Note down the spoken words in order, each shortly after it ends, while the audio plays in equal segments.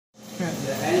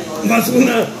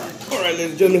Basuna. All right,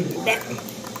 ladies and gentlemen, back.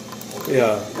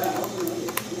 Yeah,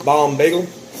 bomb bagel. A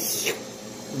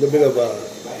little bit of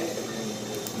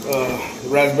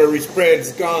raspberry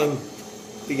spread's gone.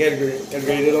 The Edgar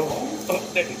ate it all. Oh,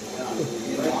 damn.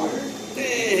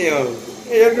 Hey,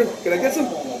 Edgar, can I get some?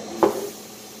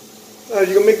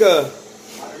 You gonna make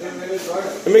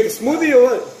a smoothie or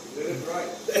what?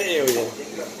 Damn,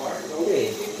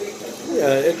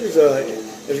 yeah.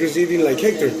 Edgar's eating like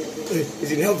Hector.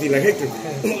 He's eating healthy like Hector.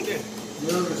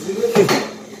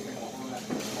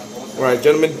 All right,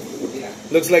 gentlemen.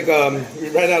 Looks like we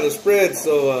ran out of spread,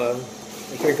 so I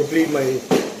can complete my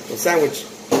sandwich.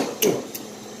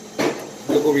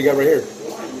 Look what we got right here.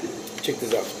 Check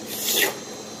this out.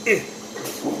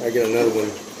 I get another one.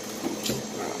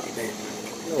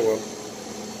 Oh well.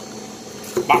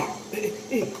 Bam.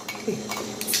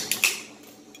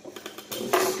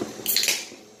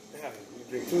 Yeah, you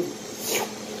drink too.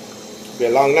 Be a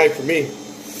long night for me.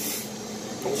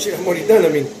 Oh shit, I'm already done. I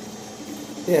mean,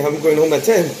 yeah, I'm going home at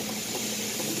 10.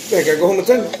 Yeah, I gotta go home at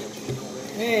 10.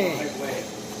 Hey.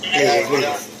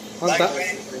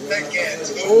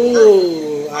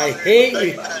 Oh, I hate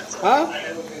you. Huh?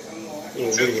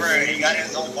 He got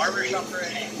his own barbershop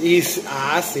already. He's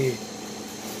sí.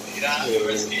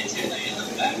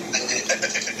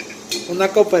 Una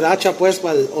cooperacha pues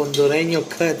para el hondureño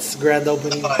cuts grand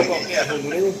opening. Yeah,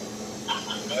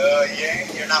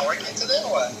 you're not working today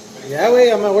or what? Yeah,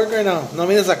 wait, I'm at work right now. No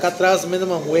mires acá atrás,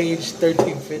 minimum wage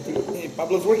 $13.50. Hey,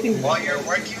 Pablo's working. Oh, you're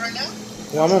working right now?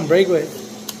 Well, I'm on break, wait.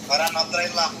 Ahora no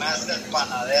traes la masa del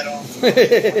panadero.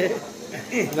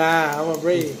 Nah, I'm on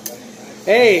break.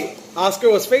 Hey, Oscar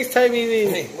was FaceTiming me.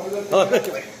 Hey,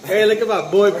 Hey, look at my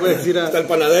boy, pues, you know. Está el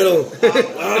panadero.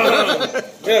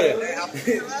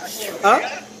 Huh?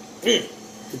 The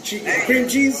cream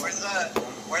cheese.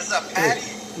 Where's the patty?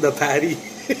 The patty.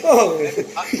 Oh,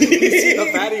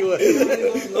 The patty was.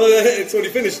 Oh, that's when he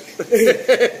finished.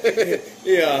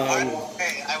 Yeah.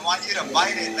 Hey, I want you to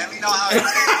bite it. Let me know how it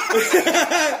tastes.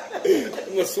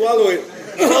 I'm gonna swallow it.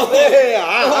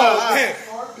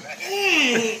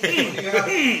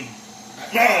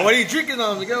 What are you drinking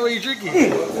on, Miguel? What are you drinking?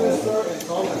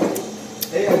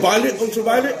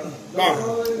 Ultraviolet.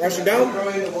 Wash it down. How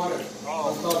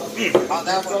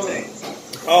that one tastes?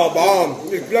 Oh, bomb.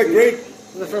 It's black grape.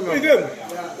 Pretty good.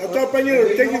 I'll drop on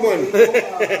you. Take you one.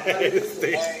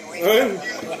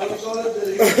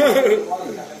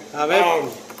 A ver.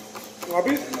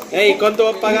 Hey, ¿cuánto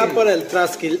va a pagar por el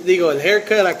el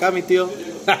haircut acá, mi tío?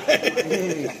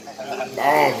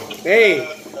 Hey,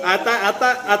 I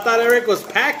thought Eric was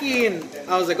packing.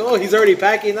 I was like, oh, he's already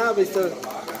packing now, but still.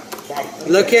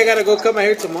 Lucky I gotta go cut my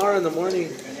hair tomorrow in the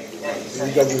morning.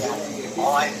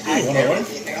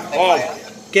 Oh,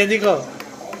 ¿Quién dijo?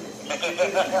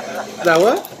 ¿That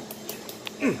what?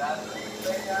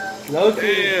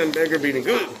 damn, Edgar beating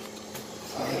good.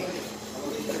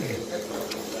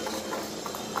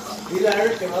 Dile a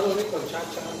Eric que va a dormir con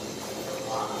Chacha.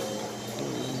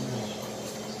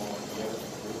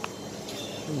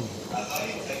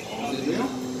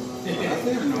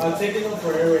 I'm taking them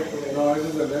for Eric. No, this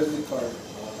is a Leslie card.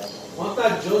 Want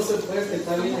that Joseph pues que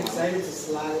está bien excited to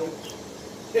slide.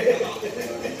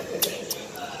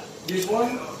 This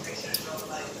one,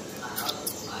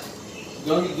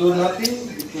 don't do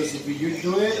nothing, because if you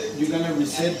do it, you're gonna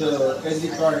reset the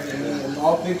SD card, and then in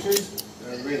all pictures,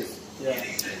 erase. Yeah.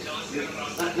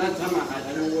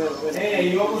 Hey,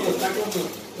 you vamos a estar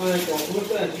con el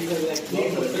conjunto de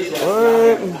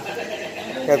What?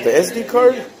 Got the SD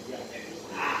card?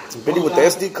 Billy with the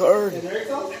SD card.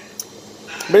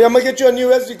 But I'm gonna get you a new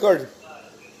SD card.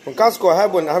 From Costco, I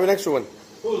have one. I have an extra one.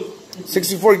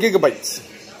 64 gigabytes.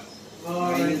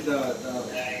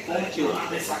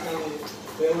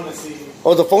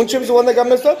 Oh, the phone chip's the one that got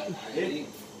messed up?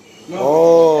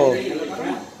 Oh.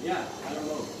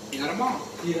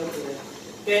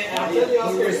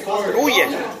 Oh, yeah.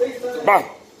 Bah.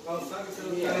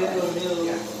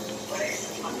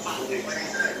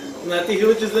 I think he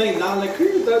was just laying down like,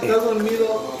 that's on me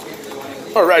though.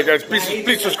 Alright, guys,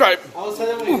 please subscribe. I was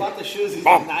telling him when he bought the shoes, he's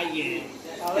like, not yet.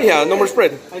 Yeah, no more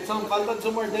spread. I told him, faltan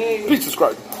 2 more days. Please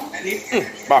subscribe.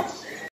 Bye.